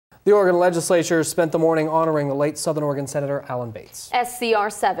The Oregon legislature spent the morning honoring the late Southern Oregon Senator Alan Bates. SCR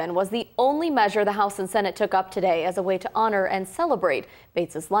 7 was the only measure the House and Senate took up today as a way to honor and celebrate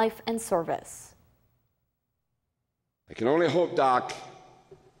Bates's life and service. I can only hope, Doc,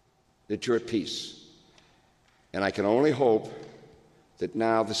 that you're at peace. And I can only hope that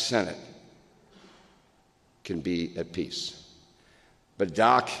now the Senate can be at peace. But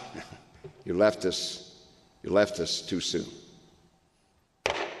Doc, you left us too soon.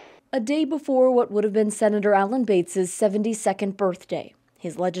 A day before what would have been Senator Alan Bates's 72nd birthday,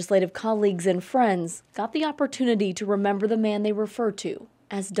 his legislative colleagues and friends got the opportunity to remember the man they refer to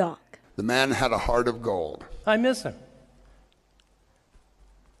as Doc. The man had a heart of gold. I miss him.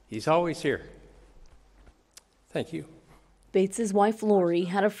 He's always here. Thank you. Bates's wife Lori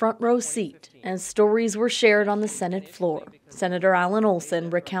had a front row seat as stories were shared on the Senate floor. Senator Alan Olson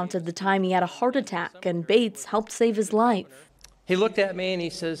recounted the time he had a heart attack and Bates helped save his life. He looked at me and he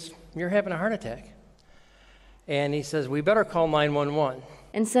says, "You're having a heart attack." And he says, "We better call 911.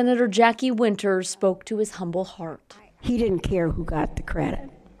 And Senator Jackie Winters spoke to his humble heart. He didn't care who got the credit.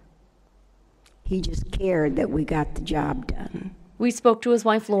 He just cared that we got the job done. We spoke to his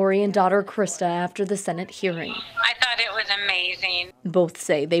wife Lori and daughter Krista after the Senate hearing. I thought it was amazing. Both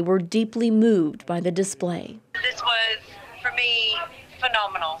say they were deeply moved by the display. This was, for me,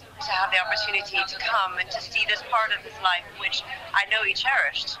 phenomenal to have the opportunity to come and to see this part of his life, which I know he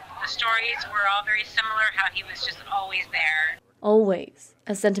cherished. The stories were all very similar, how he was just always there. Always,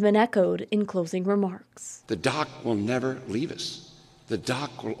 a sentiment echoed in closing remarks. The Doc will never leave us. The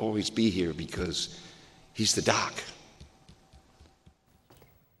Doc will always be here because he's the Doc.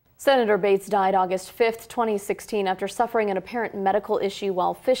 Senator Bates died August 5th, 2016 after suffering an apparent medical issue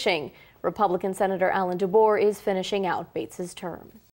while fishing. Republican Senator Alan DeBoer is finishing out Bates's term.